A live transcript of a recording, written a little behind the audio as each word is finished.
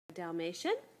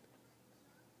Dalmatian?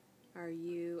 Are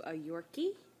you a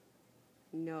Yorkie?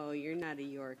 No, you're not a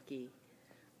Yorkie.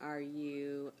 Are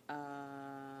you a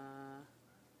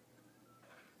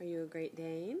Great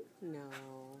Dane? No,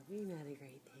 you're not a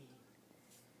Great Dane.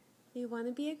 You want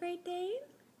to be a Great Dane?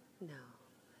 No.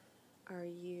 Are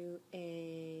you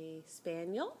a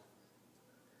Spaniel?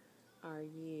 Are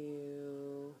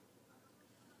you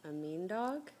a mean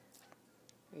dog?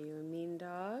 Are you a mean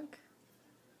dog?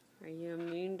 Are you a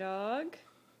mean dog?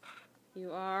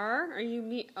 You are? Are you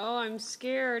mean? Oh, I'm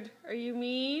scared. Are you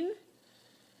mean?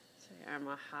 Say, I'm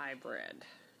a hybrid.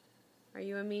 Are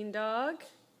you a mean dog?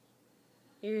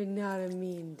 You're not a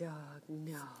mean dog.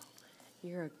 No.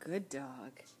 You're a good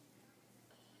dog.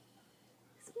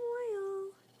 Smile.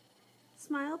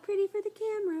 Smile pretty for the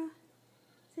camera.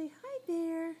 Say, hi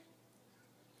there.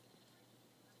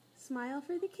 Smile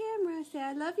for the camera. Say,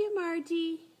 I love you,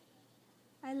 Margie.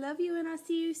 I love you and I'll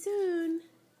see you soon.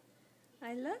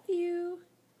 I love you.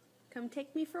 Come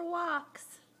take me for walks.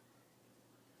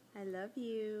 I love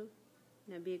you.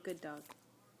 Now be a good dog.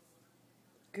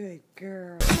 Good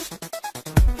girl.